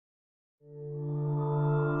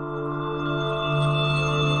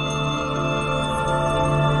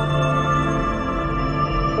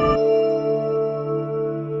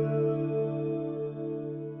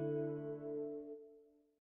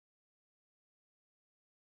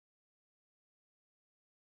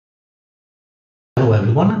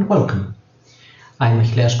everyone and welcome. I'm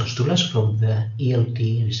Achilleas Kostoulas from the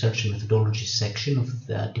ELT Research and Methodology section of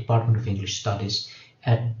the Department of English Studies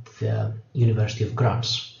at the University of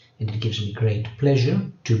Graz, and it gives me great pleasure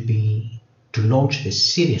to launch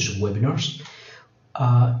this series of webinars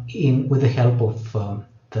with the help of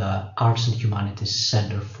the Arts and Humanities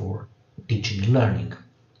Center for Teaching and Learning.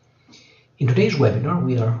 In today's webinar,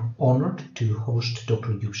 we are honored to host Dr.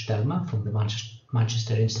 Joep Stelma from the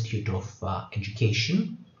Manchester Institute of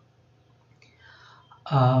Education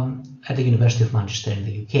at the University of Manchester in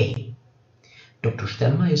the UK. Dr.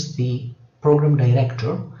 Stelma is the Program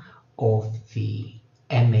Director of the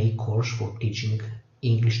MA course for teaching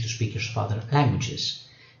English to speakers of other languages.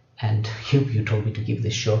 And you told me to give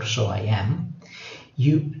this short, so I am.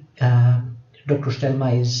 Dr.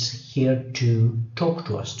 Stelma is here to talk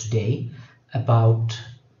to us today about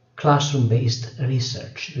classroom-based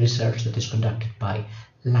research that is conducted by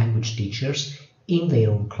language teachers in their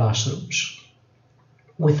own classrooms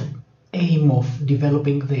with the aim of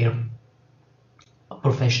developing their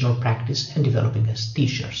professional practice and developing as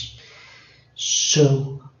teachers.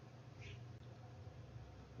 So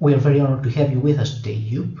we are very honored to have you with us today,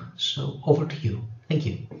 Joep. So over to you. Thank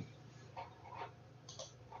you.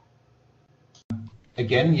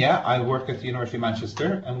 Again, yeah, I work at the University of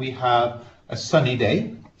Manchester, and we have a sunny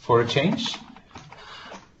day for a change.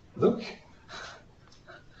 Look,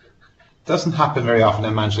 doesn't happen very often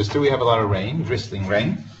in Manchester. We have a lot of rain, drizzling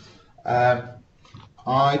rain.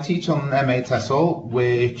 I teach on MA TESOL,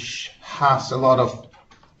 which has a lot of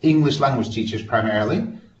English language teachers primarily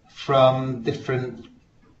from different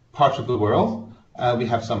parts of the world. We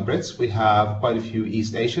have some Brits, we have quite a few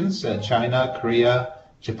East Asians, China, Korea,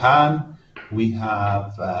 Japan. We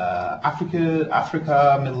have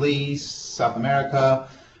Africa, Middle East, South America.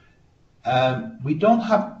 We don't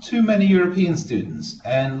have too many European students,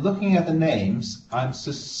 and looking at the names, I'm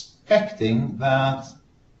suspecting that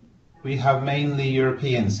we have mainly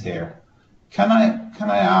Europeans here. Can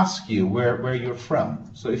I ask you where you're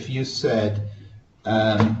from? So if you said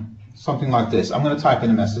something like this, I'm going to type in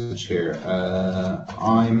a message here.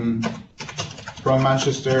 I'm from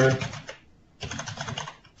Manchester,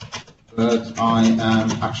 but I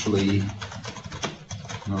am actually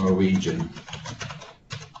Norwegian.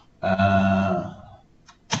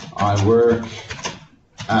 I work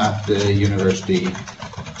at the University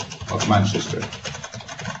of Manchester.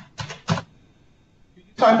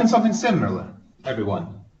 Type in something similar,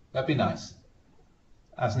 everyone. That'd be nice,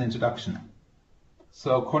 as an introduction.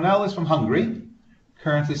 So Cornell is from Hungary,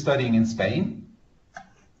 currently studying in Spain.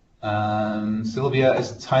 Sylvia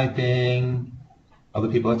is typing. Other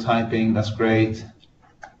people are typing. That's great.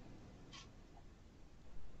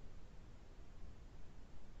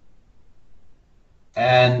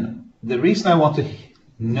 And the reason I want to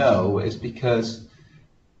know is because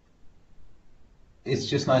it's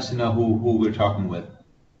just nice to know who we're talking with.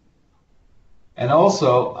 And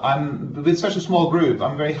also, with such a small group,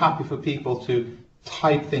 I'm very happy for people to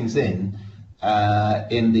type things in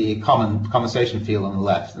the conversation field on the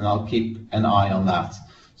left, and I'll keep an eye on that.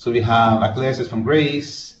 So we have Achilleas from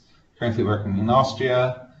Greece, currently working in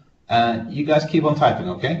Austria. You guys keep on typing,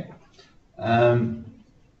 okay?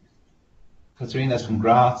 Katerina's from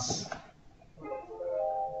Graz.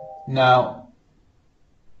 Now,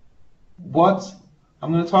 what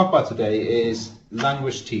I'm going to talk about today is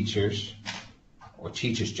language teachers, or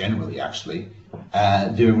teachers generally actually,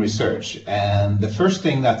 doing research. And the first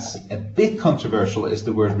thing that's a bit controversial is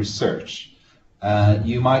the word research.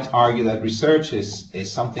 You might argue that research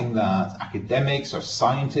is something that academics or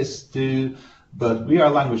scientists do, but we are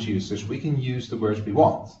language users. We can use the words we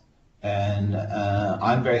want. And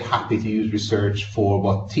I'm very happy to use research for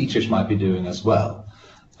what teachers might be doing as well.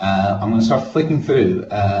 I'm going to start flicking through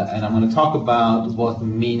and I'm going to talk about what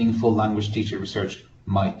meaningful language teacher research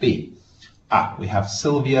might be. We have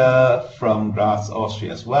Sylvia from Graz,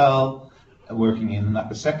 Austria as well, working in an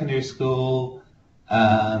upper secondary school.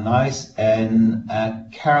 Nice. And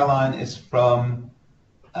Caroline is from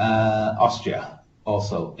Austria,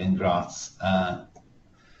 also in Graz.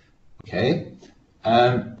 Okay.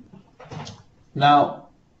 Now,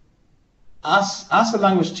 as a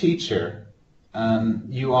language teacher,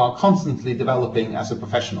 you are constantly developing as a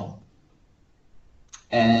professional.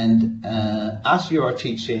 And as you are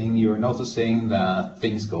teaching, you're noticing that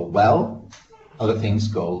things go well, other things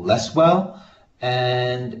go less well,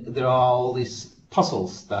 and there are all these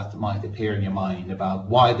puzzles that might appear in your mind about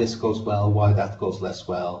why this goes well, why that goes less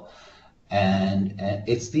well. And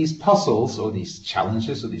it's these puzzles or these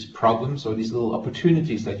challenges or these problems or these little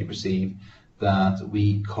opportunities that you perceive that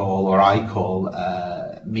we call, or I call,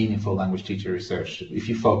 meaningful language teacher research, if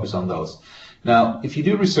you focus on those. Now, if you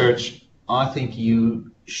do research, I think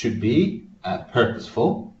you should be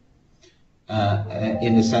purposeful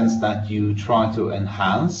in the sense that you try to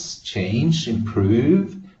enhance, change,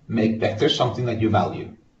 improve, make better something that you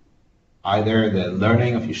value. Either the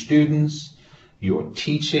learning of your students, your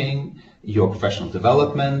teaching, your professional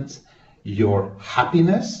development, your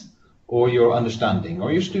happiness, or your understanding,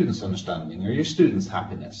 or your students' understanding, or your students'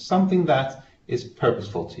 happiness, something that is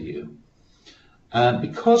purposeful to you.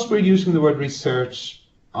 Because we're using the word research,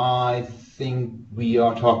 I think we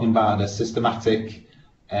are talking about a systematic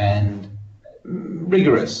and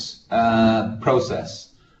rigorous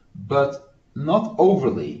process, but not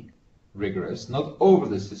overly rigorous, not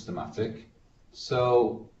overly systematic.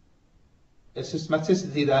 So a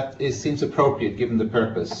systematicity that seems appropriate given the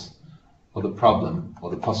purpose or the problem or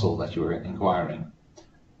the puzzle that you are inquiring.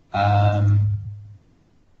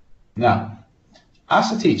 Now,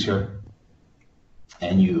 as a teacher,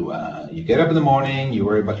 and you get up in the morning, you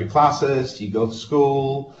worry about your classes, you go to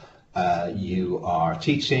school, you are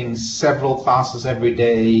teaching several classes every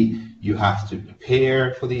day, you have to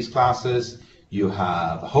prepare for these classes, you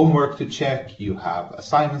have homework to check, you have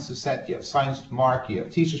assignments to set, you have assignments to mark, you have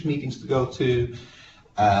teachers' meetings to go to,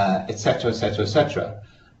 etc., etc., etc.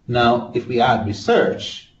 Now, if we add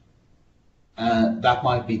research, that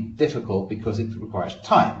might be difficult because it requires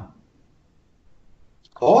time.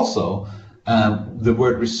 Also, the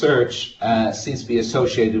word research seems to be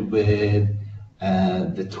associated with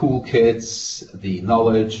the toolkits, the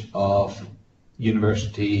knowledge of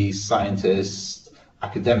university scientists,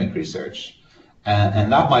 academic research,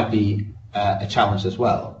 and that might be a challenge as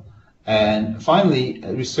well. And finally,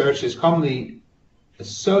 research is commonly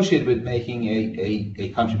associated with making a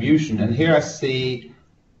contribution, and here I see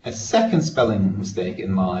a second spelling mistake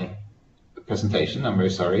in my presentation. I'm very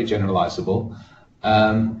sorry, generalizable.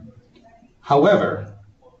 However,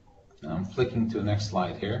 I'm flicking to the next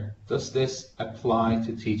slide here. Does this apply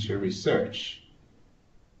to teacher research?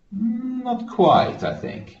 Not quite, I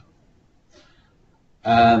think.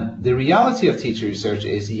 The reality of teacher research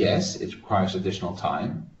is, yes, it requires additional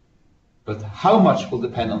time, but how much will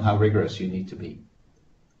depend on how rigorous you need to be.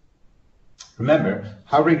 Remember,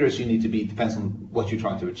 how rigorous you need to be depends on what you're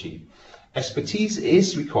trying to achieve. Expertise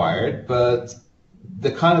is required, but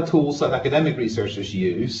the kind of tools that academic researchers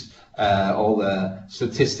use, all the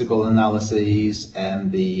statistical analyses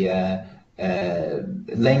and the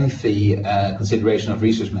lengthy consideration of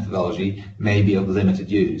research methodology may be of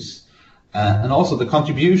limited use. And also the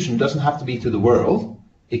contribution doesn't have to be to the world.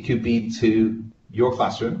 It could be to your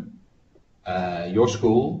classroom, your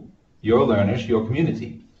school, your learners, your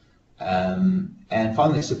community. And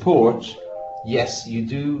finally, support. Yes, you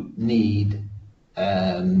do need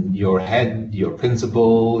your head, your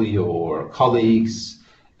principal, your colleagues,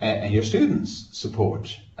 and your students'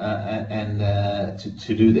 support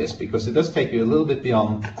to do this, because it does take you a little bit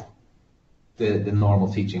beyond the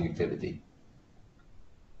normal teaching activity.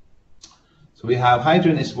 So we have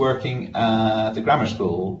Heidrun is working at the grammar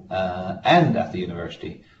school and at the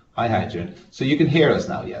university. Hi, Heidrun. So you can hear us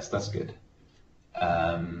now. Yes, that's good.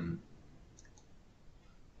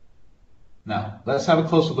 Now, let's have a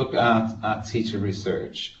closer look at teacher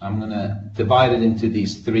research. I'm going to divide it into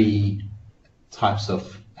these three types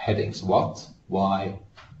of headings: what, why,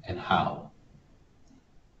 and how.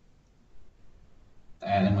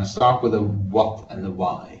 And I'm going to start with the what and the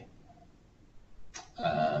why.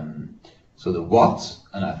 So the what,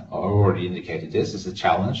 and I've already indicated this, is a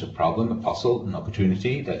challenge, a problem, a puzzle, an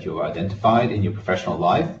opportunity that you've identified in your professional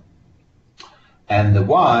life. And the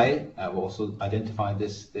why, I've also identified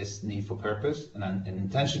this need for purpose and an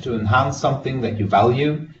intention to enhance something that you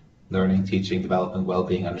value: learning, teaching, development,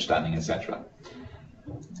 well-being, understanding, etc.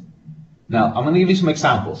 Now, I'm going to give you some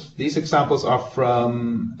examples. These examples are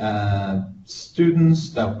from students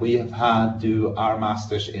that we have had do our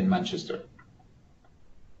masters in Manchester.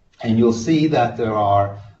 And you'll see that there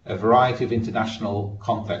are a variety of international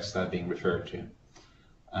contexts that are being referred to.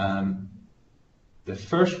 The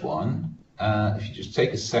first one, if you just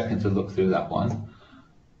take a second to look through that one.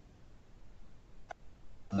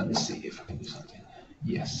 Let me see if I can do something.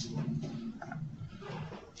 Yes.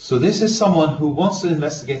 So this is someone who wants to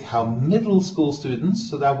investigate how middle school students,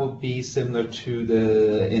 so that would be similar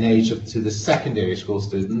to in age to the secondary school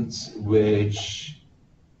students, which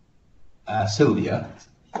Sylvia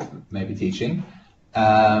may be teaching,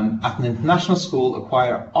 at an international school,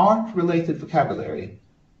 acquire art-related vocabulary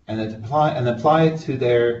and apply it to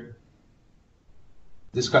their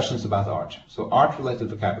discussions about art. So art-related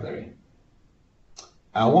vocabulary.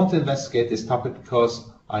 I want to investigate this topic because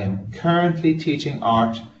I am currently teaching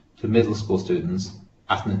art to middle school students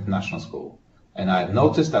at an international school. And I've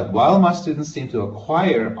noticed that while my students seem to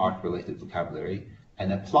acquire art-related vocabulary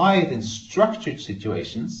and apply it in structured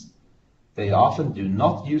situations, they often do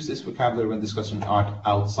not use this vocabulary when discussing art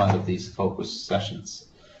outside of these focus sessions.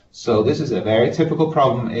 So this is a very typical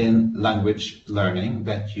problem in language learning,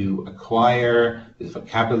 that you acquire this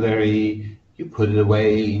vocabulary, you put it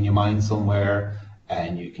away in your mind somewhere,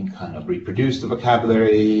 and you can kind of reproduce the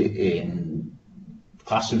vocabulary in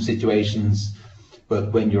classroom situations.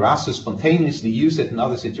 But when you're asked to spontaneously use it in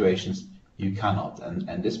other situations, you cannot.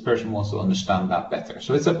 And this person wants to understand that better.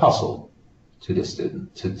 So it's a puzzle to this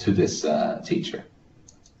student, to this teacher.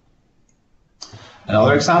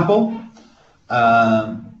 Another example,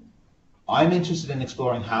 I'm interested in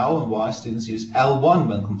exploring how and why students use L1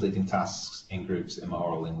 when completing tasks in groups in my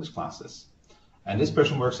oral English classes. And this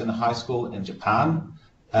person works in a high school in Japan.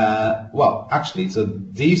 Well, actually, so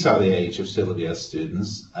these are the age of Sylvia's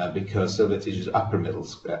students, because Sylvia teaches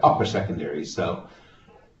upper secondary. So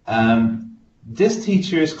this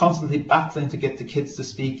teacher is constantly battling to get the kids to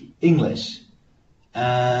speak English.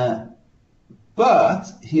 But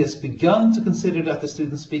he has begun to consider that the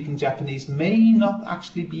students speaking Japanese may not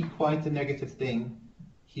actually be quite the negative thing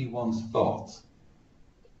he once thought.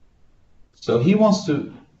 So he wants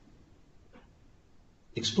to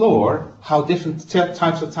explore how different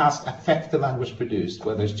types of tasks affect the language produced,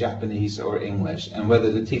 whether it's Japanese or English, and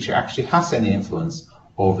whether the teacher actually has any influence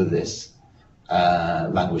over this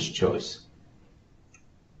language choice.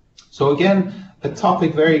 So again, a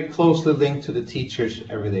topic very closely linked to the teacher's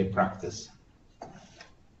everyday practice.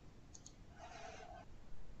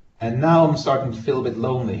 And now I'm starting to feel a bit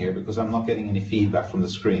lonely here because I'm not getting any feedback from the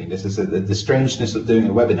screen. This is the strangeness of doing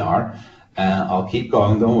a webinar. I'll keep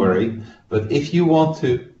going, don't worry. But if you want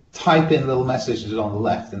to type in little messages on the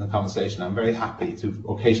left in the conversation, I'm very happy to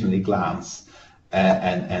occasionally glance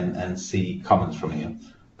and see comments from you.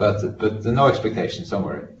 But no expectations, don't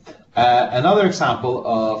worry. Another example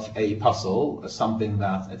of a puzzle, something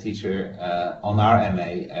that a teacher on our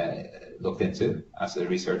MA looked into as a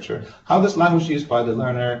researcher. How does language used by the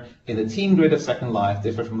learner in the teen grade of Second Life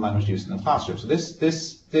differ from language used in the classroom? So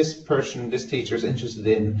this teacher is interested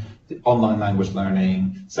in the online language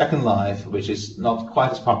learning, Second Life, which is not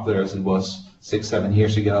quite as popular as it was 6-7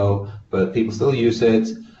 years ago, but people still use it.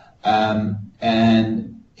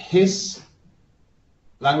 And his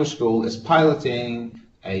language school is piloting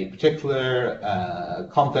a particular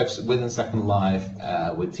context within Second Life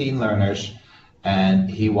with teen learners, and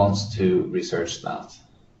he wants to research that.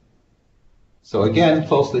 So again,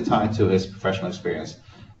 closely tied to his professional experience.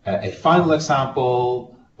 A final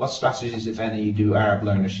example, what strategies, if any, do Arab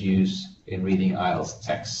learners use in reading IELTS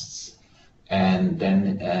texts? And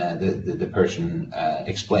then the person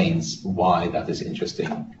explains why that is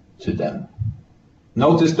interesting to them.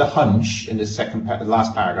 Notice the hunch in the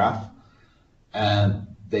last paragraph.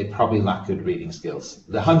 They probably lack good reading skills.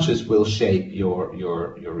 The hunches will shape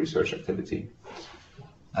your research activity.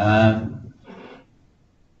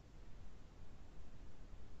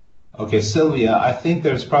 Okay, Sylvia, I think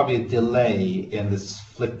there's probably a delay in this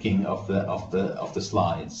flicking of the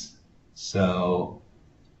slides. So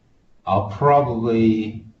I'll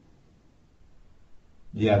probably,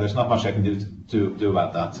 yeah, there's not much I can do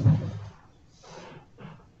about that.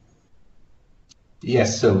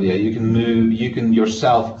 Yes, Sylvia, you can move, you can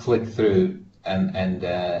yourself click through and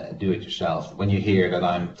do it yourself when you hear that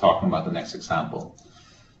I'm talking about the next example.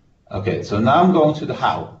 Okay, so now I'm going to the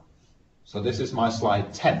how. So this is my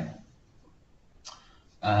slide 10.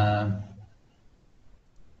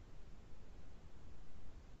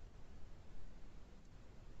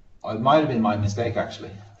 It might have been my mistake,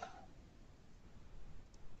 actually.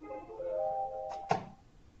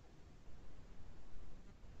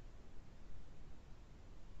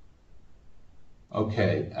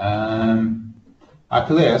 Okay,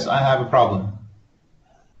 Achilles, I have a problem.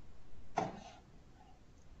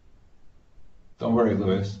 Don't worry,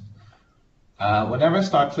 Lewis. Whenever I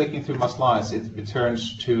start clicking through my slides, it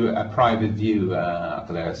returns to a private view,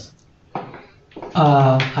 Achilles.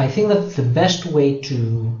 I think that the best way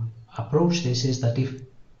to approach this is that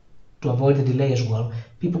to avoid the delay as well,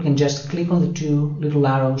 people can just click on the two little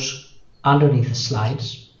arrows underneath the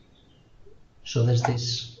slides. So there's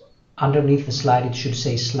this, underneath the slide it should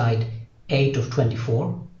say slide 8 of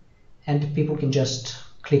 24, and people can just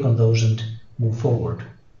click on those and move forward.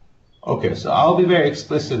 Okay, so I'll be very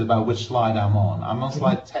explicit about which slide I'm on. I'm on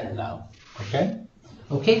slide 10 now, okay?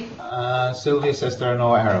 Okay. Sylvia says there are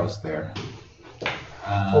no arrows there.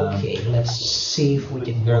 Okay, let's see if we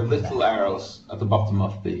can. There are little arrows at the bottom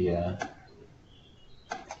of the.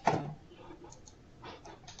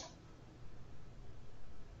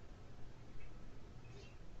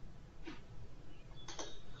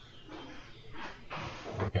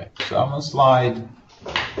 So I'm on slide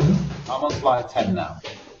 10 now.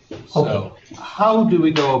 So Okay. how do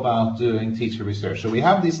we go about doing teacher research? So we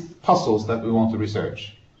have these puzzles that we want to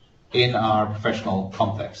research in our professional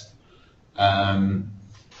context.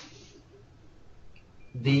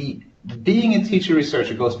 Being a teacher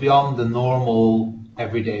researcher goes beyond the normal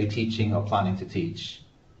everyday teaching or planning to teach.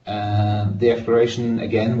 The exploration,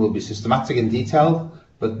 again, will be systematic and detailed,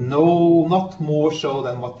 but not more so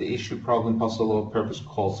than what the issue, problem, puzzle, or purpose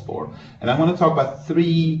calls for. And I'm going to talk about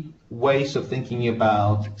three ways of thinking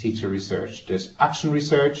about teacher research. There's action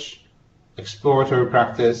research, exploratory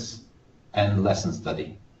practice, and lesson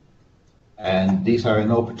study. And these are in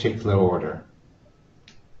no particular order.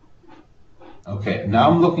 Okay, now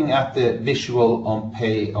I'm looking at the visual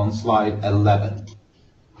on slide 11.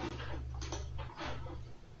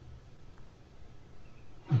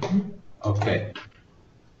 Okay.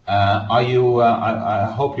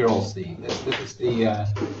 I hope you're all seeing this. This is the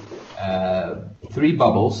three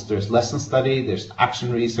bubbles. There's lesson study, there's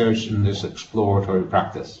action research, and there's exploratory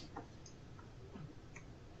practice.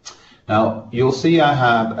 Now, you'll see I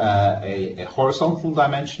have a horizontal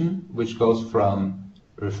dimension, which goes from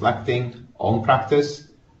reflecting on practice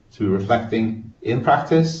to reflecting in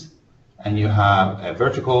practice, and you have a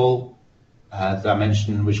vertical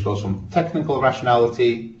dimension, which goes from technical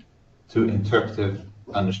rationality to interpretive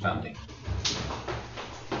understanding.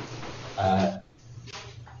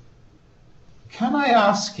 Can I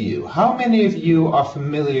ask you, how many of you are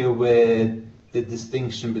familiar with the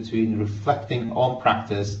distinction between reflecting on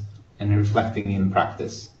practice and reflecting in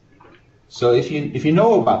practice? So if you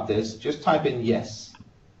know about this, just type in yes.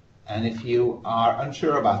 And if you are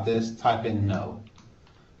unsure about this, type in no.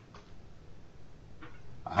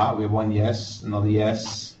 Aha, we have one yes, another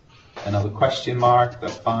yes, another question mark,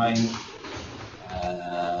 that's fine.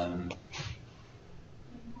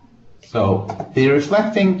 So the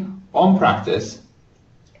reflecting on practice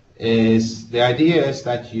is, the idea is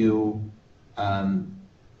that you are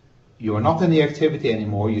not in the activity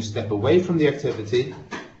anymore, you step away from the activity,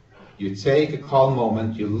 you take a calm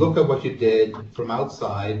moment, you look at what you did from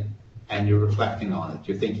outside, and you're reflecting on it,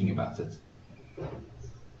 you're thinking about it.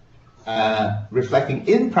 Reflecting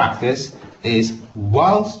in practice is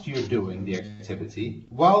whilst you're doing the activity,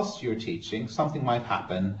 whilst you're teaching, something might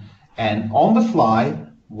happen, and on the fly,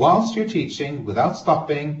 whilst you're teaching, without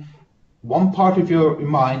stopping, one part of your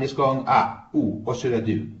mind is going, what should I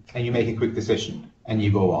do? And you make a quick decision, and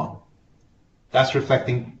you go on. That's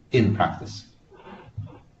reflecting in practice.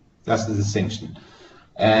 That's the distinction.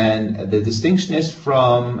 And the distinction is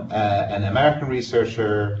from an American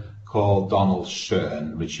researcher called Donald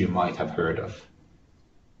Schoen, which you might have heard of.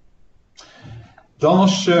 Donald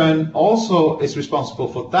Schoen also is responsible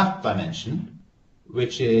for that dimension,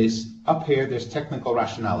 which is up here, there's technical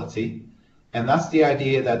rationality. And that's the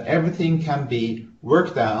idea that everything can be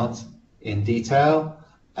worked out in detail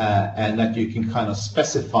and that you can kind of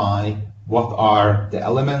specify what are the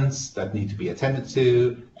elements that need to be attended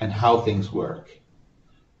to and how things work.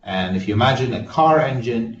 And if you imagine a car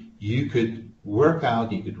engine, you could work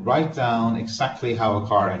out, you could write down exactly how a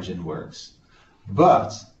car engine works.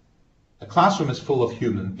 But a classroom is full of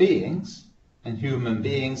human beings, and human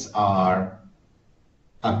beings are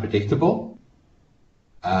unpredictable.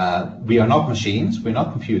 We are not machines, we're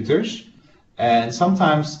not computers, and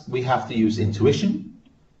sometimes we have to use intuition.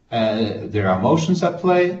 There are emotions at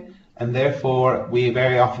play, and therefore we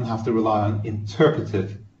very often have to rely on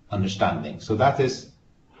interpretive understanding. So that is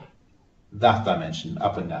that dimension,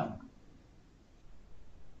 up and down.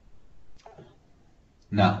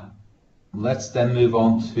 Now, let's then move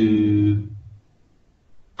on to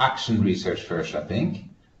action research first, I think,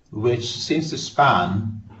 which seems to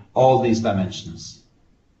span all these dimensions.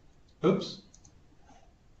 Oops.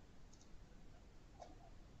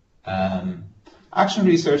 Action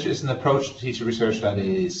research is an approach to teacher research that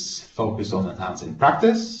is focused on enhancing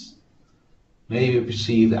practice, maybe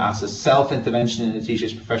perceived as a self-intervention in the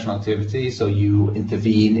teacher's professional activity, so you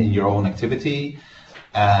intervene in your own activity,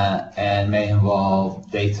 and may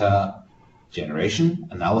involve data generation,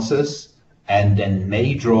 analysis, and then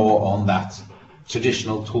may draw on that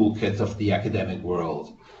traditional toolkit of the academic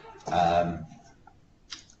world.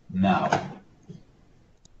 Now,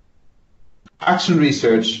 action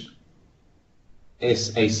research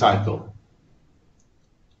is a cycle.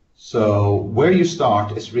 So where you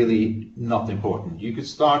start is really not important. You could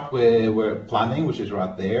start with planning, which is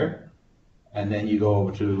right there, and then you go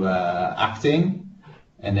over to acting,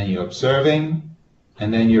 and then you're observing,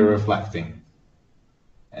 and then you're reflecting,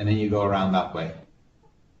 and then you go around that way.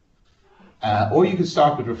 Or you could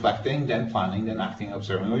start with reflecting, then planning, then acting,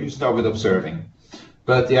 observing, or you start with observing.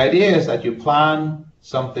 But the idea is that you plan,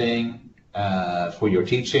 something for your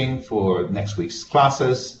teaching, for next week's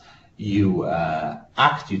classes. You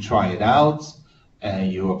act, you try it out,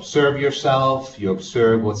 you observe yourself, you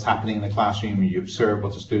observe what's happening in the classroom, you observe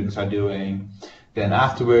what the students are doing. Then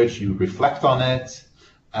afterwards you reflect on it.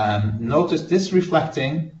 Notice this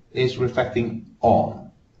reflecting is reflecting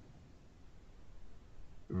on.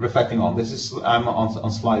 Reflecting on. I'm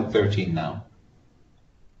on slide 13 now.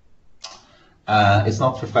 It's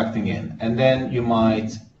not reflecting in. And then you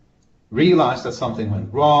might realize that something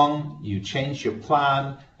went wrong, you change your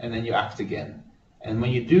plan, and then you act again. And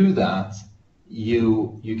when you do that,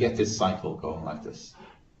 you get this cycle going like this.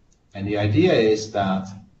 And the idea is that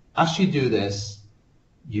as you do this,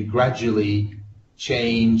 you gradually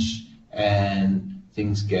change and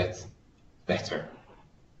things get better.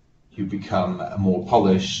 You become more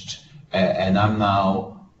polished, and I'm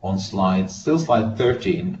now on slide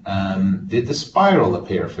 13. Did the spiral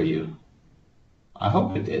appear for you? I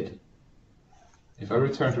hope it did. If I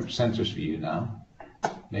return to presenter's view now,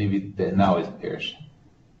 maybe now it appears.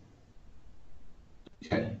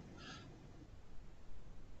 Okay.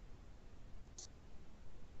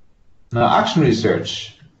 Now, action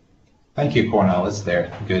research. Thank you, Cornell. It's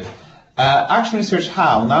there. Good. Action research,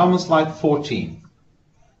 how? Now I'm on slide 14.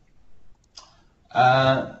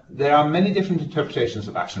 There are many different interpretations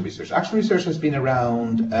of action research. Action research has been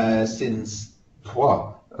around since,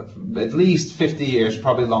 at least 50 years,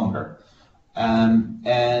 probably longer.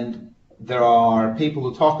 And there are people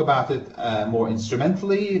who talk about it more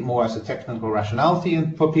instrumentally, more as a technical rationality,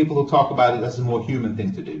 and for people who talk about it as a more human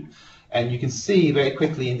thing to do. And you can see very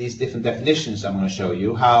quickly in these different definitions I'm going to show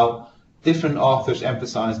you how different authors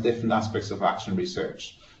emphasize different aspects of action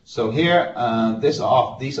research. So here, these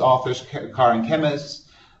authors, Carr and Kemmis,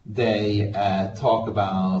 they talk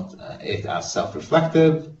about it as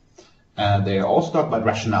self-reflective. They also talk about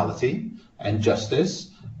rationality and justice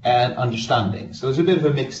and understanding. So there's a bit of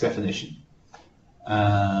a mixed definition.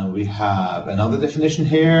 We have another definition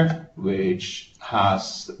here, which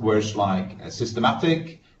has words like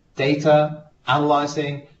systematic, data,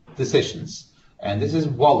 analyzing, decisions. And this is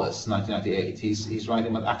Wallace, 1998. He's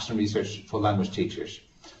writing about action research for language teachers.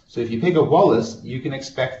 So if you pick up Wallace, you can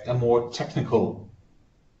expect a more technical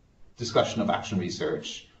discussion of action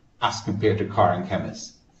research as compared to Carr and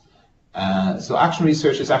Kemmis. So action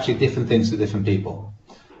research is actually different things to different people.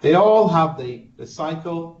 They all have the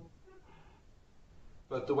cycle,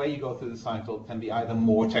 but the way you go through the cycle can be either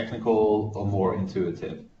more technical or more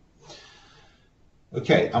intuitive.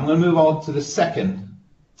 Okay, I'm going to move on to the second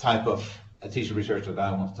type of teacher research that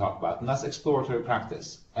I want to talk about, and that's exploratory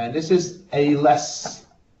practice. And this is a less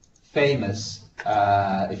famous,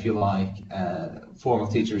 if you like, form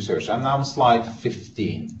of teacher research. I'm now on slide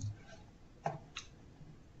 15.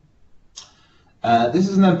 This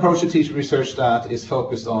is an approach to teacher research that is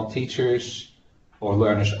focused on teachers or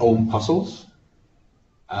learners' own puzzles.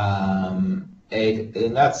 And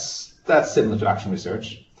that's similar to action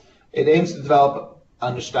research. It aims to develop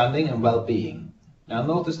understanding and well-being. Now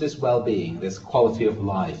notice this well-being, this quality of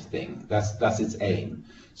life thing, that's its aim.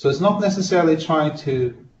 So it's not necessarily trying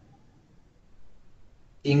to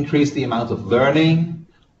increase the amount of learning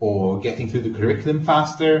or getting through the curriculum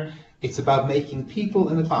faster. It's about making people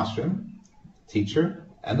in the classroom, teacher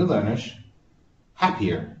and the learners,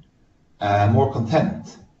 happier, more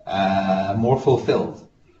content, more fulfilled.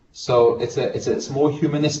 So it's a more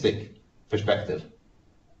humanistic perspective.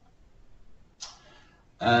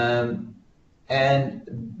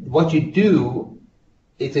 And what you do,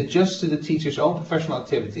 it adjusts to the teacher's own professional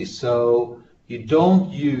activities. So you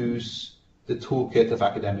don't use the toolkit of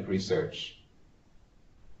academic research.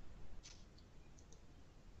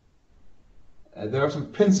 There are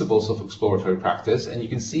some principles of exploratory practice, and you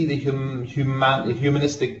can see the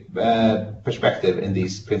humanistic perspective in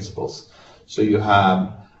these principles. So you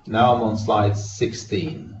have, now I'm on slide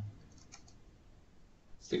 16.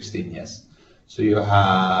 16, yes. So you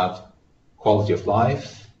have quality of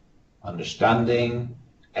life, understanding,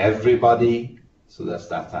 everybody. So that's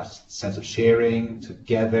that sense of sharing,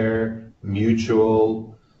 together,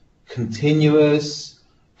 mutual, continuous,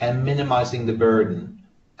 and minimizing the burden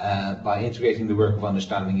by integrating the work of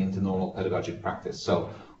understanding into normal pedagogic practice. So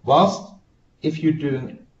whilst if you're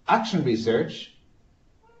doing action research,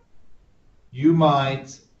 you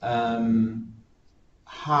might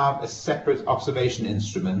have a separate observation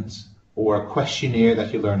instrument or a questionnaire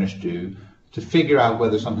that your learners do to figure out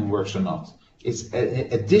whether something works or not. It's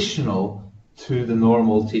additional to the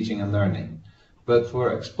normal teaching and learning. But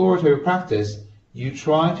for exploratory practice, you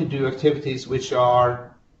try to do activities which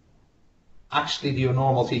are actually your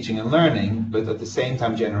normal teaching and learning, but at the same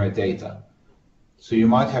time generate data. So you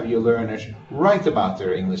might have your learners write about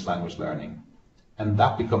their English language learning, and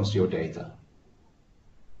that becomes your data.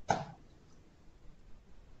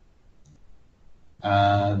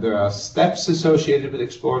 There are steps associated with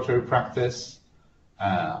exploratory practice.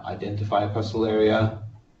 Identify a puzzle area,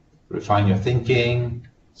 refine your thinking,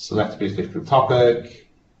 select a difficult topic,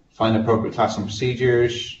 find appropriate classroom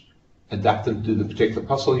procedures, adapt them to the particular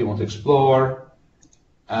puzzle you want to explore.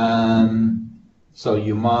 So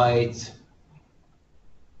you might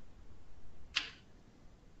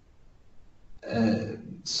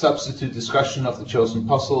substitute discussion of the chosen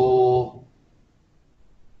puzzle.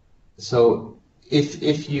 So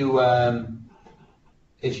if you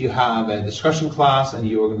have a discussion class and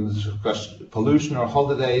you're going to discuss pollution or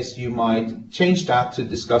holidays, you might change that to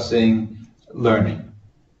discussing learning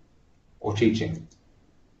or teaching.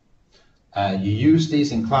 You use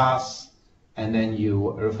these in class, and then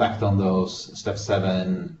you reflect on those, step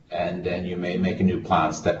 7, and then you may make a new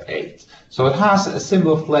plan, step 8. So it has a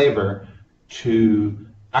similar flavor to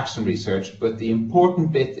action research, but the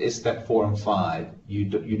important bit is step 4 and 5. You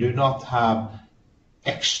do not have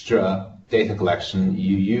extra data collection.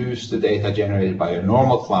 You use the data generated by your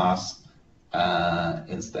normal class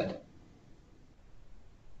instead.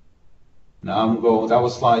 Now I'm going, that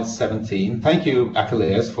was slide 17. Thank you,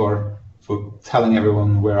 Achilles, for telling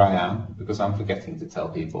everyone where I am, because I'm forgetting to tell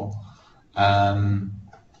people.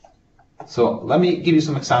 So let me give you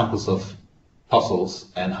some examples of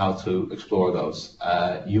puzzles and how to explore those.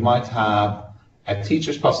 You might have a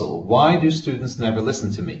teacher's puzzle. Why do students never listen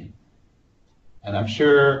to me? And I'm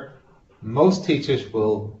sure most teachers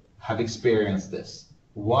will have experienced this.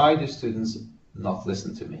 Why do students not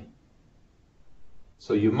listen to me?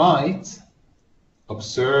 So you might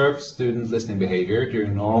observe student listening behavior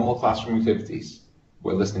during normal classroom activities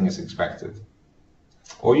where listening is expected.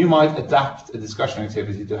 Or you might adapt a discussion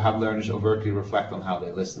activity to have learners overtly reflect on how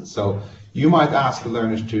they listen. So you might ask the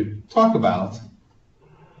learners to talk about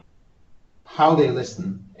how they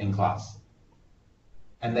listen in class,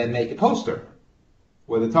 and then make a poster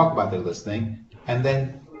where they talk about their listening, and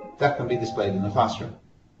then that can be displayed in the classroom.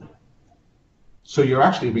 So you're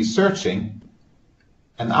actually researching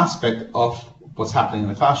an aspect of what's happening in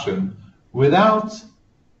the classroom without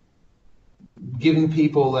giving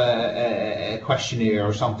people a questionnaire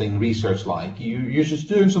or something research-like. You're just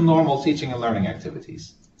doing some normal teaching and learning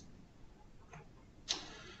activities.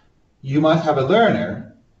 You might have a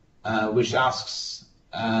learner which asks,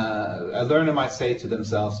 a learner might say to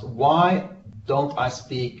themselves, why don't I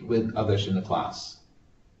speak with others in the class?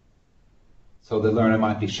 So the learner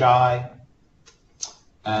might be shy.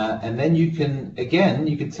 And then you can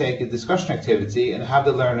take a discussion activity and have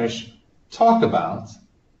the learners talk about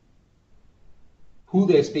who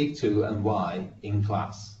they speak to and why in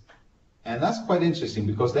class. And that's quite interesting,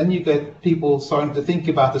 because then you get people starting to think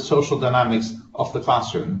about the social dynamics of the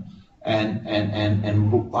classroom and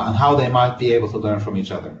how they might be able to learn from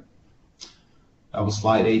each other. That was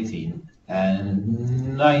slide 18.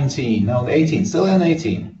 And 19, no, 18, still in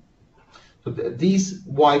 18. So these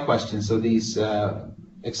why questions, so these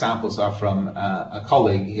examples are from a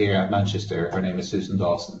colleague here at Manchester. Her name is Susan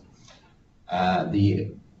Dawson.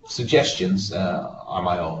 The suggestions are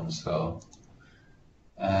my own. So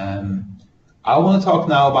I want to talk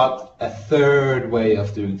now about a third way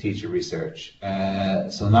of doing teacher research.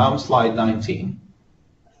 So now I'm slide 19,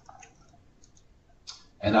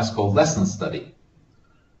 and that's called lesson study.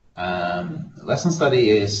 Lesson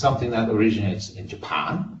study is something that originates in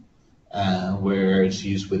Japan, where it's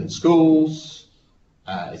used within schools,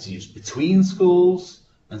 it's used between schools,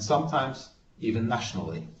 and sometimes even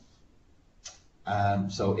nationally.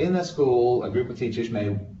 So in a school, a group of teachers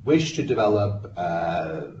may wish to develop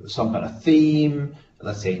some kind of theme,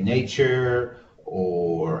 let's say nature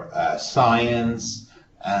or science,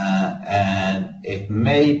 and it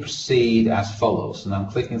may proceed as follows. And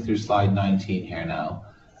I'm clicking through slide 19 here now.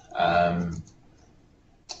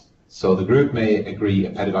 So the group may agree a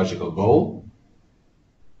pedagogical goal.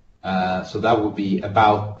 So that would be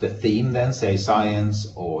about the theme then, say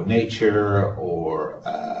science or nature or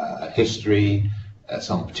history,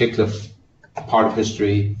 some particular part of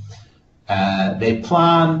history. They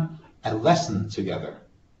plan a lesson together.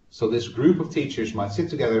 So this group of teachers might sit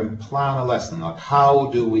together and plan a lesson, like how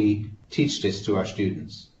do we teach this to our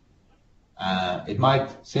students? It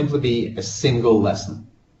might simply be a single lesson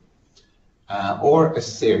or a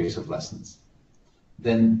series of lessons.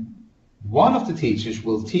 Then one of the teachers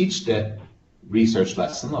will teach the research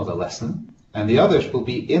lesson or the lesson, and the others will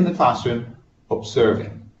be in the classroom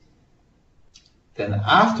observing. Then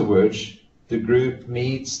afterwards, the group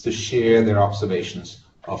meets to share their observations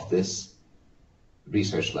of this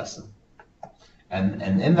research lesson.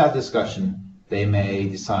 And in that discussion, they may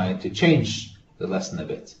decide to change the lesson a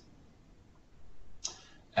bit,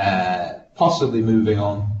 possibly moving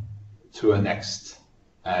on to a next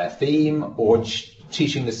theme, or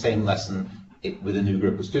teaching the same lesson with a new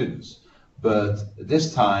group of students. But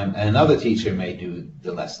this time, another teacher may do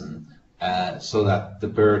the lesson so that the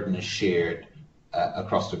burden is shared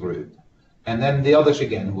across the group. And then the others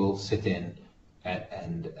again will sit in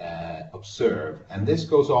and observe. And this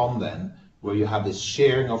goes on then, where you have this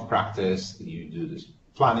sharing of practice, you do this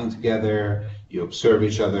planning together, you observe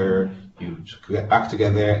each other, you get back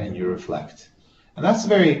together and you reflect. And that's a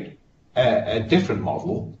very different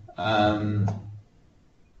model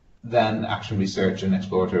than action research and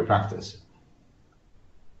exploratory practice.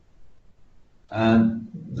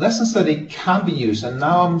 Lesson study can be used, and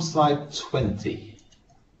now I'm slide 20.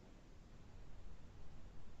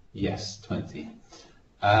 Yes, 20.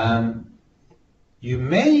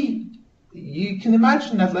 You can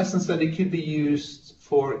imagine that lesson study could be used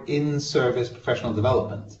for in-service professional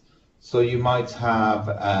development. So you might have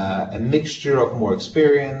a mixture of more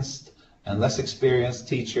experienced and less experienced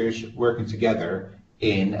teachers working together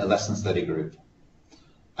in a lesson study group.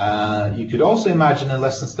 You could also imagine a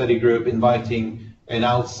lesson study group inviting an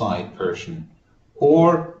outside person,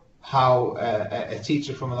 or how a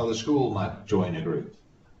teacher from another school might join a group.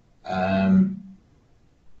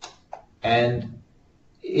 And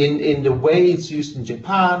in the way it's used in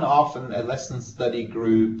Japan, often a lesson study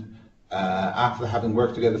group, after having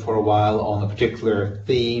worked together for a while on a particular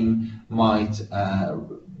theme, might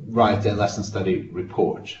write a lesson study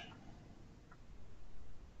report.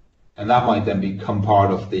 And that might then become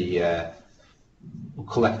part of the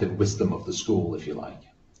collective wisdom of the school, if you like.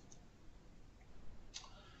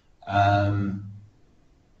 I'm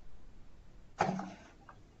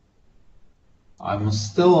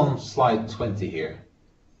still on slide 20 here.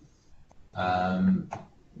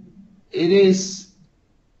 It is.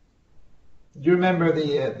 Do you remember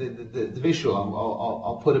the visual?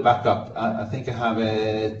 I'll put it back up. I think I have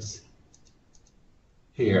it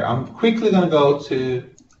here. I'm quickly going to go to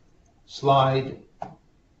slide.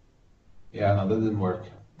 Yeah, no, that didn't work.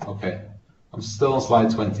 Okay, I'm still on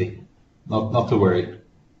slide 20. Not to worry.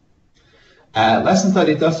 Lesson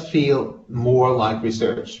study does feel more like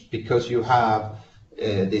research, because you have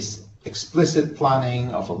this explicit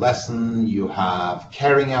planning of a lesson, you have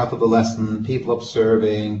carrying out of the lesson, people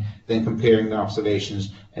observing, then comparing their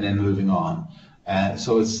observations, and then moving on.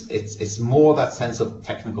 So it's more that sense of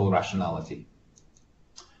technical rationality.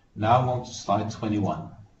 Now I'm on to slide 21.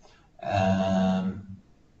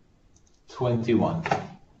 21.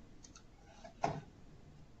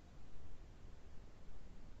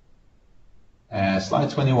 Slide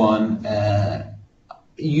 21.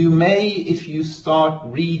 You may, if you start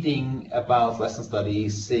reading about lesson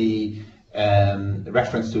studies, see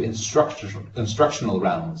reference to instructional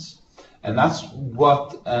rounds. And that's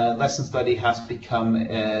what lesson study has become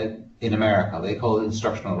in America. They call it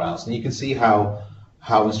instructional rounds. And you can see how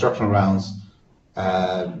instructional rounds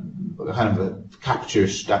kind of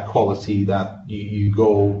captures that quality that you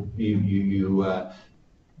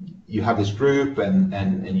have this group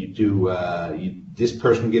and you do this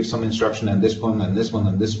person gives some instruction, and this one and this one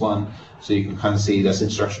and this one, so you can kind of see that's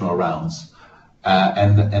instructional rounds,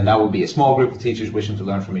 and that would be a small group of teachers wishing to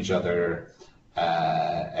learn from each other.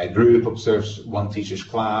 A group observes one teacher's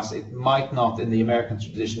class. It might not, in the American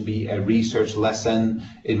tradition, be a research lesson.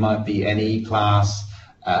 It might be any class.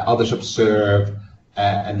 Others observe,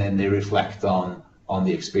 and then they reflect on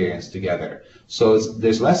the experience together. So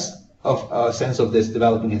there's less of a sense of this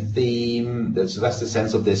developing a theme. There's less a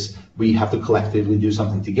sense of this, we have to collectively do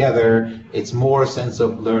something together. It's more a sense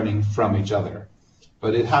of learning from each other.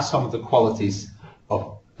 But it has some of the qualities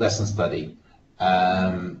of lesson study.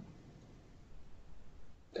 But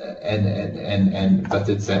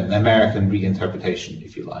it's an American reinterpretation,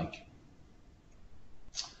 if you like.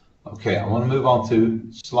 Okay, I want to move on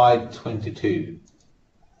to slide 22.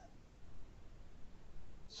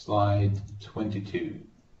 Slide 22.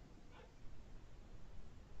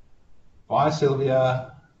 Bye,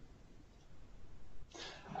 Sylvia.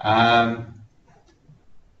 And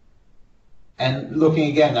looking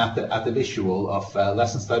again at the visual of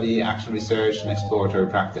lesson study, action research, and exploratory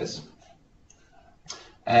practice.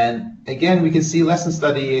 And again, we can see lesson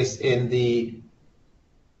study is in the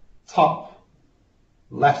top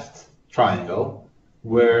left triangle,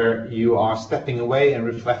 where you are stepping away and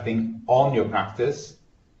reflecting on your practice,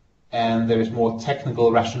 and there's more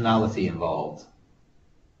technical rationality involved.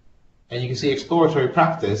 And you can see exploratory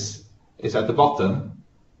practice is at the bottom,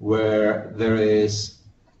 where there is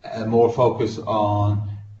more focus on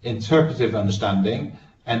interpretive understanding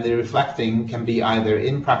and the reflecting can be either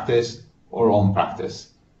in practice or on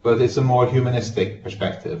practice, but it's a more humanistic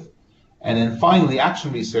perspective. And then finally,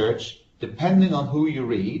 action research, depending on who you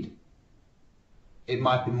read, it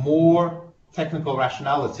might be more technical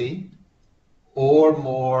rationality or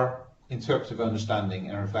more interpretive understanding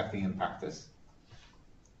and reflecting in practice.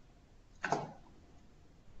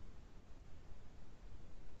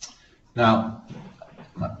 Now,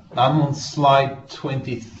 I'm on slide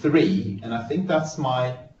 23, and I think that's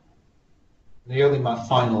nearly my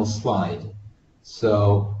final slide.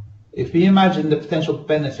 So, if we imagine the potential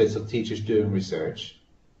benefits of teachers doing research,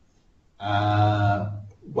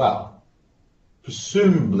 well,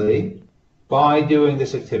 presumably, by doing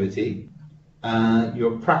this activity,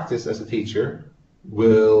 your practice as a teacher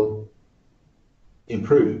will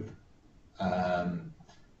improve.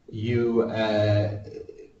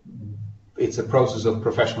 It's a process of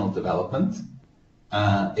professional development.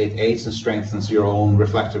 It aids and strengthens your own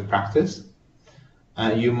reflective practice.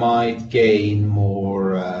 You might gain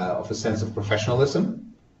more of a sense of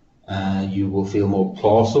professionalism. You will feel more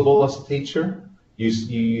plausible as a teacher.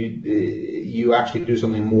 You actually do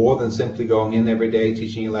something more than simply going in every day,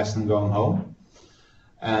 teaching a lesson, going home.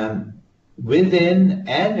 Within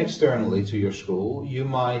and externally to your school, you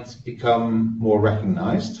might become more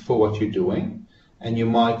recognized for what you're doing, and you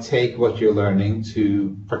might take what you're learning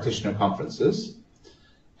to practitioner conferences,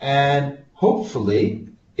 and hopefully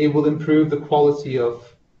it will improve the quality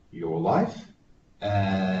of your life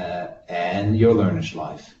and your learner's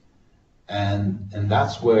life. And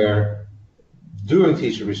that's where doing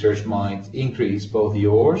teacher research might increase both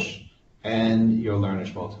yours and your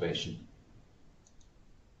learner's motivation.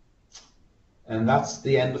 And that's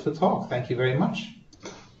the end of the talk. Thank you very much.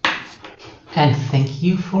 And thank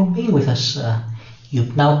you for being with us.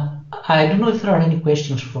 Now, I don't know if there are any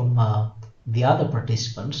questions from the other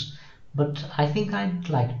participants, but I think I'd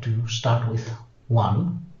like to start with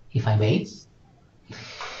one, if I may.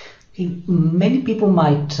 Many people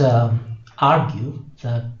might argue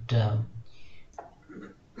that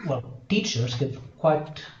teachers have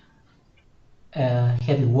quite a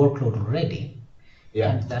heavy workload already,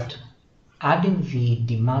 and that adding the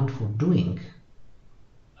demand for doing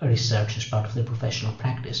research as part of their professional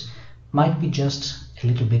practice might be just a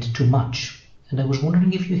little bit too much. And I was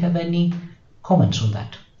wondering if you have any comments on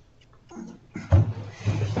that.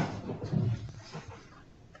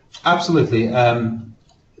 Absolutely.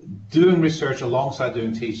 Doing research alongside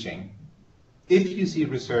doing teaching, if you see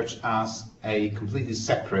research as a completely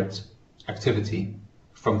separate activity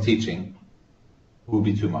from teaching, will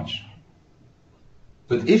be too much.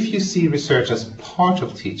 But if you see research as part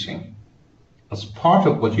of teaching, as part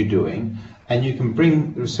of what you're doing, and you can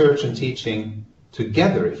bring research and teaching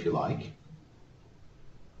together, if you like,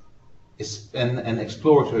 and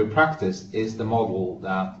exploratory practice is the model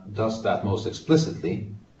that does that most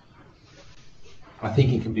explicitly, I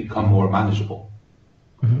think it can become more manageable.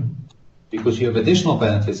 Mm-hmm. Because you have additional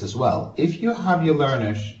benefits as well. If you have your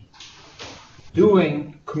learners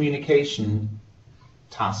doing communication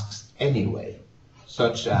tasks anyway,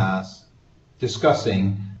 such as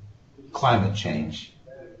discussing climate change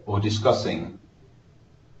or discussing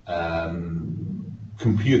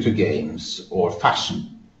computer games or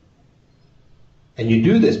fashion, and you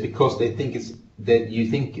do this because you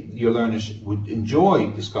think your learners would enjoy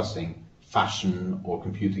discussing fashion or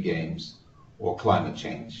computer games or climate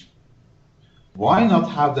change, why not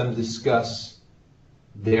have them discuss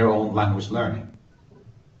their own language learning?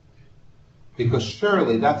 Because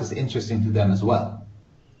surely that is interesting to them as well.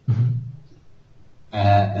 Mm-hmm.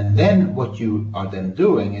 And then what you are then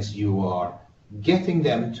doing is you are getting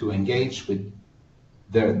them to engage with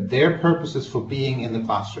their purposes for being in the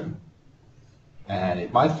classroom. And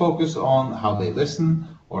it might focus on how they listen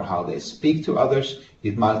or how they speak to others.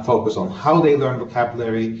 It might focus on how they learn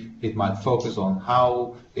vocabulary. It might focus on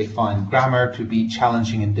how they find grammar to be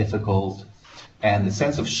challenging and difficult. And the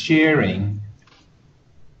sense of sharing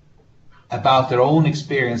about their own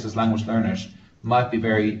experience as language learners might be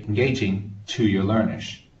very engaging to your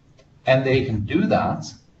learners. And they can do that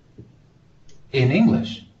in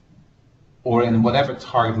English or in whatever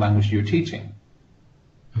target language you're teaching.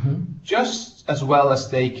 Mm-hmm. Just as well as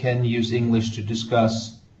they can use English to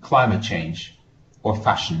discuss climate change or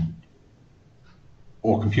fashion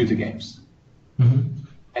or computer games. Mm-hmm.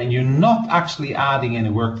 And you're not actually adding any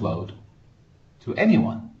workload to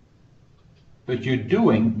anyone, but you're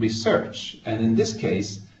doing research. And in this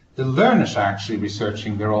case, the learners are actually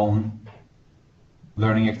researching their own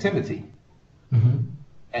learning activity. Mm-hmm.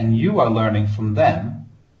 And you are learning from them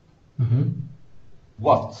mm-hmm.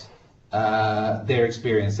 what their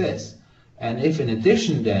experience is. And if in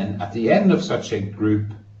addition then, at the end of such a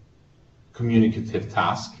group communicative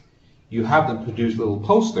task, you have them produce little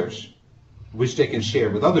posters, which they can share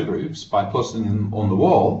with other groups by posting them on the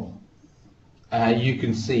wall, you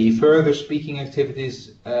can see further speaking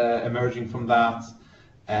activities emerging from that,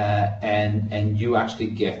 and you actually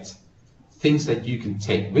get things that you can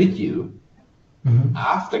take with you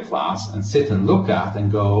after class and sit and look at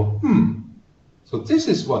and go, so this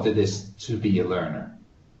is what it is to be a learner.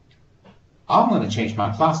 I'm going to change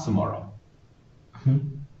my class tomorrow.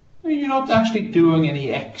 You're not actually doing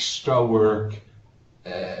any extra work.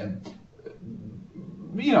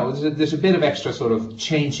 There's a bit of extra sort of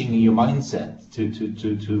changing your mindset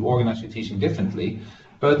to organize your teaching differently,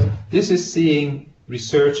 but this is seeing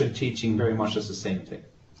research and teaching very much as the same thing.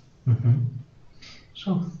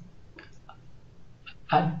 So,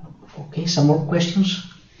 okay, some more questions?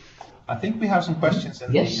 I think we have some questions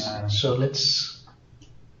in the... So let's...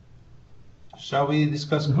 Shall we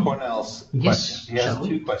discuss Cornell's questions? He has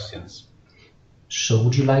 2 questions. So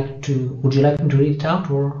would you like me to read it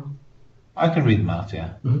out, or? I can read them out,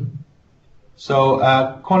 yeah. So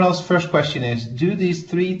Cornell's first question is, do these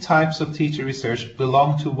 3 types of teacher research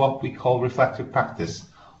belong to what we call reflective practice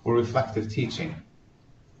or reflective teaching?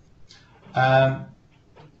 I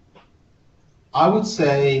would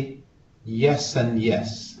say yes and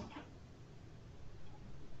yes.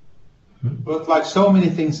 But like so many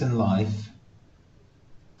things in life,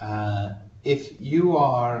 if you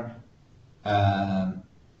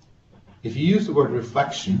use the word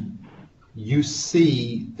reflection, you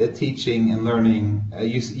see the teaching and learning,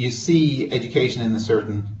 you see education in a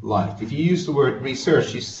certain light. If you use the word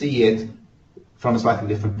research, you see it from a slightly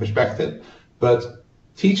different perspective. But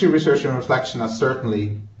teacher research and reflection are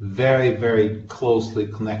certainly very, very closely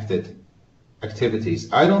connected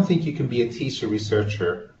activities. I don't think you can be a teacher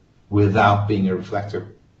researcher without being a reflective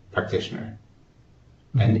practitioner.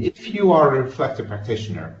 And if you are a reflective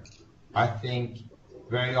practitioner, I think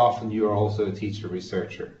very often you are also a teacher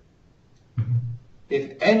researcher.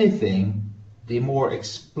 If anything, the more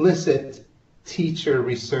explicit teacher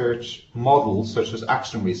research models, such as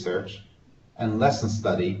action research and lesson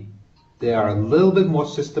study, they are a little bit more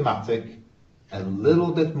systematic, a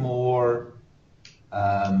little bit more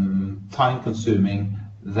time-consuming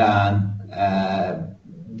than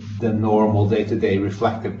the normal day-to-day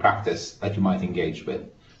reflective practice that you might engage with.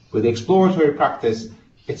 With the exploratory practice,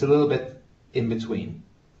 it's a little bit in between.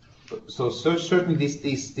 So certainly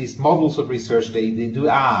these models of research, they do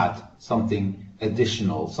add something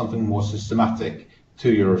additional, something more systematic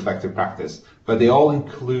to your reflective practice, but they all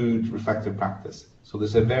include reflective practice. So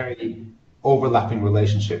there's a very overlapping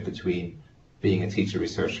relationship between being a teacher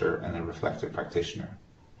researcher and a reflective practitioner.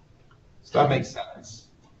 So that makes sense.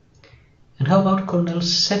 And how about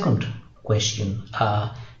Cornell's second question?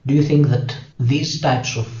 Do you think that these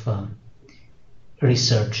types of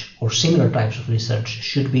research or similar types of research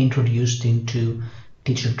should be introduced into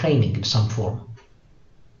teacher training in some form?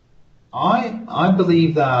 I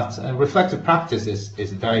believe that reflective practice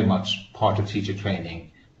is very much part of teacher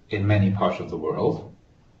training in many parts of the world.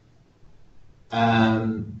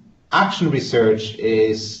 Action research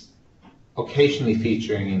is occasionally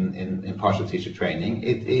featuring in parts of teacher training.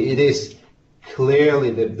 It is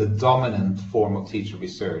clearly the dominant form of teacher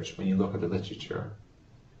research when you look at the literature.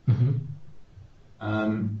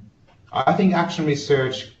 I think action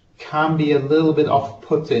research can be a little bit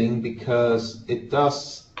off-putting because it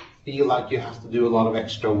does feel like you have to do a lot of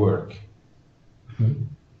extra work.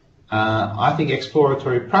 I think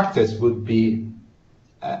exploratory practice would be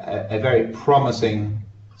a very promising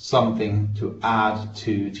something to add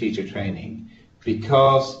to teacher training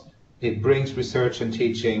because it brings research and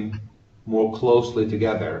teaching more closely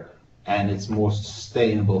together and it's more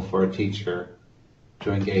sustainable for a teacher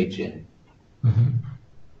to engage in.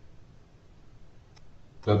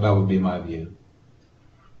 So that would be my view.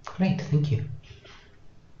 Great, thank you.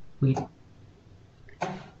 I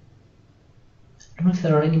don't know if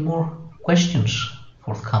there are any more questions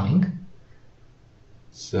forthcoming.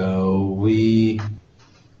 So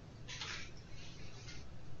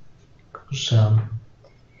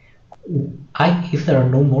if there are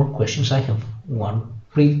no more questions, I have one.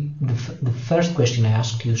 The first question I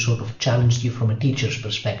asked you sort of challenged you from a teacher's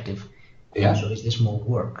perspective. Yeah. So is this more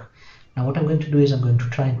work? Now what I'm going to do is I'm going to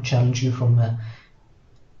try and challenge you from a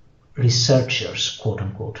researcher's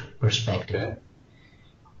quote-unquote perspective. Okay.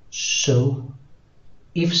 So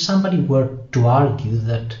if somebody were to argue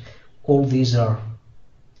that all these are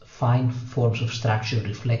fine forms of structured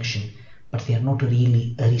reflection, but they are not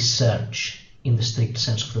really research in the strict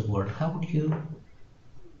sense of the word, how would you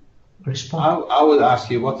respond? I would ask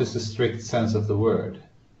you, what is the strict sense of the word?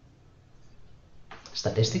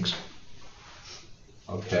 Statistics.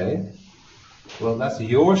 Okay. Well, that's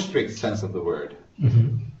your strict sense of the word.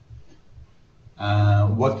 Mm-hmm.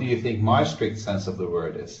 What do you think my strict sense of the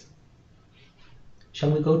word is?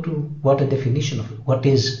 Shall we go to what is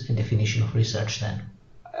a definition of research then?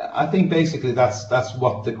 I think basically that's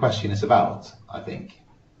what the question is about, I think.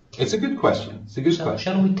 It's a good question. It's a good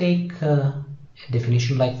question. Shall we take a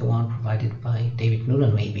definition like the one provided by David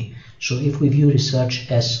Noonan maybe? So if we view research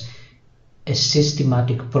as a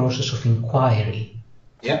systematic process of inquiry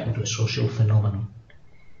into a social phenomenon,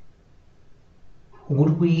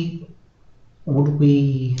 would we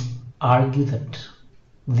argue that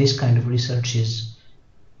this kind of research is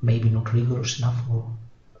maybe not rigorous enough? Or?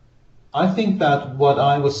 I think that what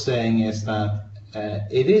I was saying is that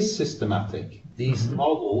it is systematic. These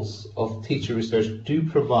models of teacher research do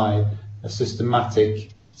provide a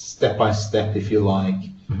systematic, step-by-step, if you like,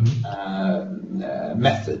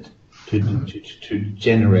 method to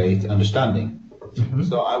generate understanding.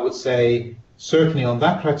 So I would say, certainly on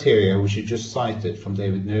that criteria, which you just cited from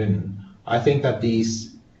David Noonan, I think that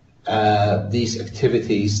these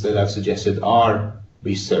activities that I've suggested are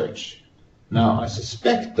research. Now, I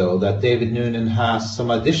suspect, though, that David Noonan has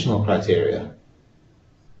some additional criteria,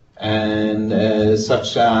 and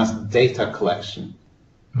such as data collection,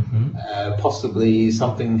 possibly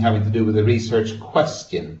something having to do with a research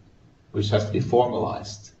question, which has to be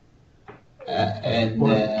formalized.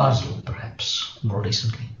 Or a puzzle, perhaps, more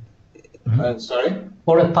recently. Sorry?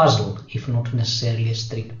 Or a puzzle, if not necessarily a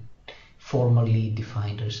strict, formally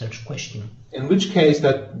defined research question. In which case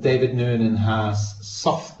that David Noonan has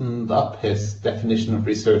softened up his definition of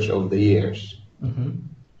research over the years.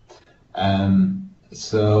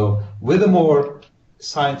 So with a more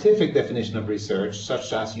scientific definition of research,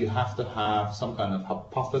 such as you have to have some kind of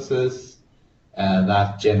hypothesis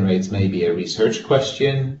that generates maybe a research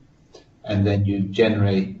question, and then you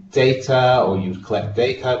generate data, or you collect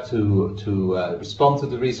data to respond to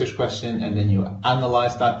the research question, and then you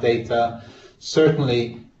analyze that data.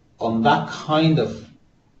 Certainly, on that kind of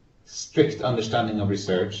strict understanding of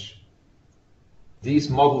research, these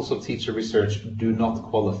models of teacher research do not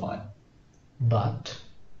qualify. But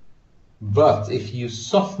if you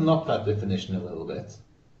soften up that definition a little bit,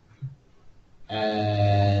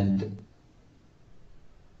 and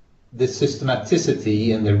the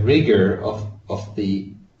systematicity and the rigor of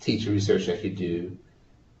the teacher research that you do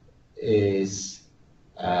is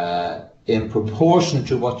in proportion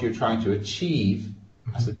to what you're trying to achieve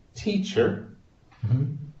as a teacher,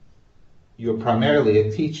 you're primarily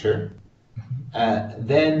a teacher,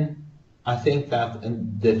 then I think that the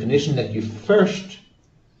definition that you first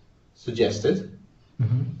suggested,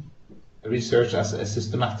 research as a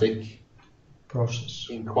systematic process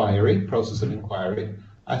of inquiry,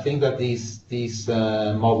 I think that these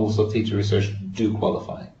models of teacher research do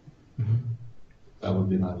qualify. That would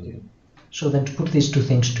be my view. So then, to put these two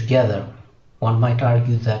things together, one might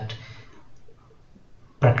argue that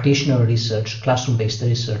practitioner research, classroom-based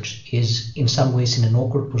research, is in some ways in an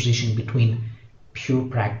awkward position between pure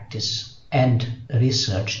practice and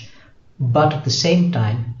research, but at the same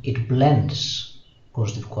time it blends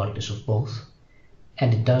positive qualities of both,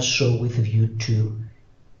 and it does so with a view to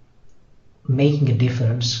making a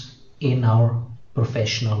difference in our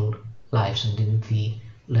professional lives and in the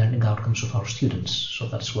learning outcomes of our students. So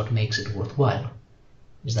that's what makes it worthwhile.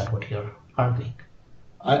 Is that what you're arguing?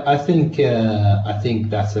 I think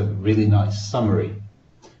that's a really nice summary.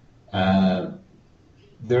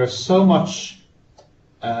 There's so much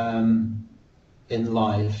in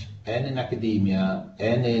life and in academia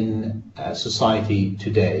and in society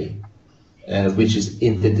today which is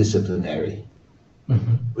interdisciplinary,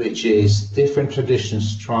 which is different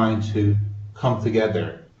traditions trying to come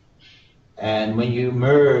together. And when you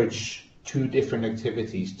merge two different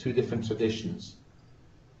activities, two different traditions,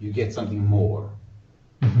 you get something more,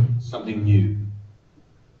 something new.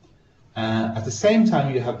 At the same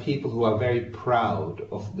time, you have people who are very proud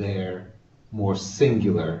of their more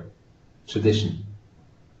singular tradition.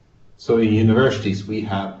 So in universities, we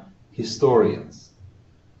have historians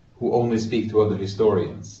who only speak to other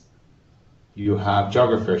historians. You have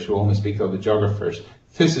geographers who only speak to other geographers,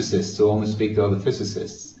 physicists who only speak to other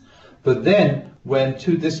physicists. But then, when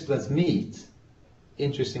two disciplines meet,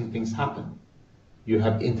 interesting things happen. You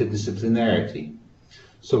have interdisciplinarity.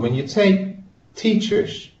 So when you take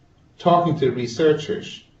teachers talking to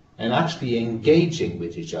researchers and actually engaging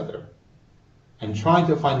with each other and trying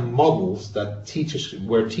to find models that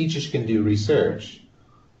where teachers can do research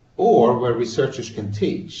or where researchers can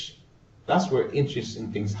teach, that's where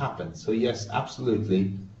interesting things happen. So yes,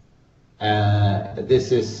 absolutely,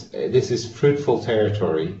 this is fruitful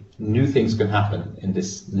territory. New things can happen in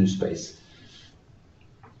this new space.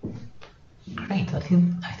 Great. I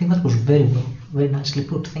think that was very well, very nicely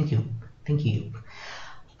put. Thank you. Thank you.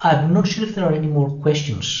 I'm not sure if there are any more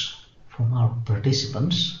questions from our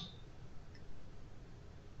participants,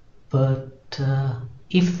 but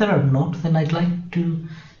if there are not, then I'd like to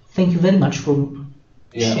thank you very much for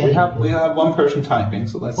sharing. We have one person typing,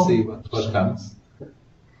 so let's see what comes.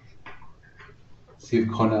 See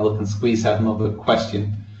if Cornell can squeeze out another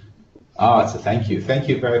question. It's a thank you. Thank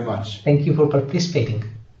you very much. Thank you for participating.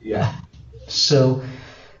 Yeah. So,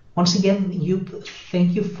 once again,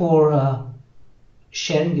 thank you for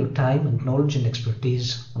sharing your time and knowledge and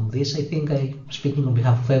expertise on this. I think I'm speaking on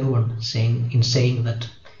behalf of everyone in saying that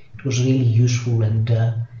it was really useful and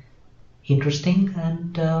interesting.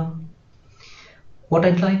 And what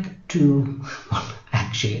I'd like to,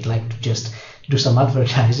 actually, I'd like to just do some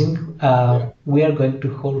advertising. We are going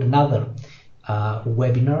to hold another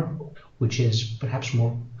webinar, which is perhaps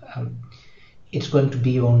more. It's going to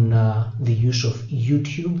be on the use of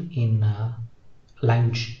YouTube in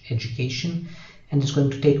language education, and it's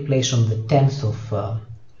going to take place on the 10th of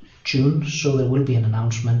June, so there will be an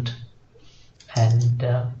announcement, and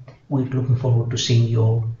we're looking forward to seeing you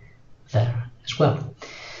all there as well.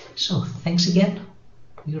 So thanks again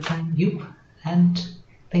for your time, Joep, and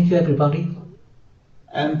thank you everybody.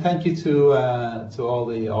 And thank you to all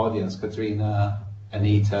the audience, Katrina,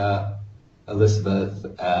 Anita, Elizabeth,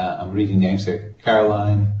 I'm reading names here,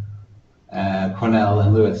 Caroline, Cornell,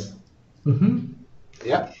 and Lewis. Mm-hmm.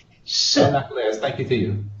 Yeah. So, and Achilles, thank you to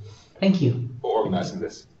you. Thank you For organizing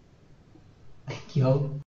this. Thank you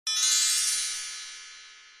all.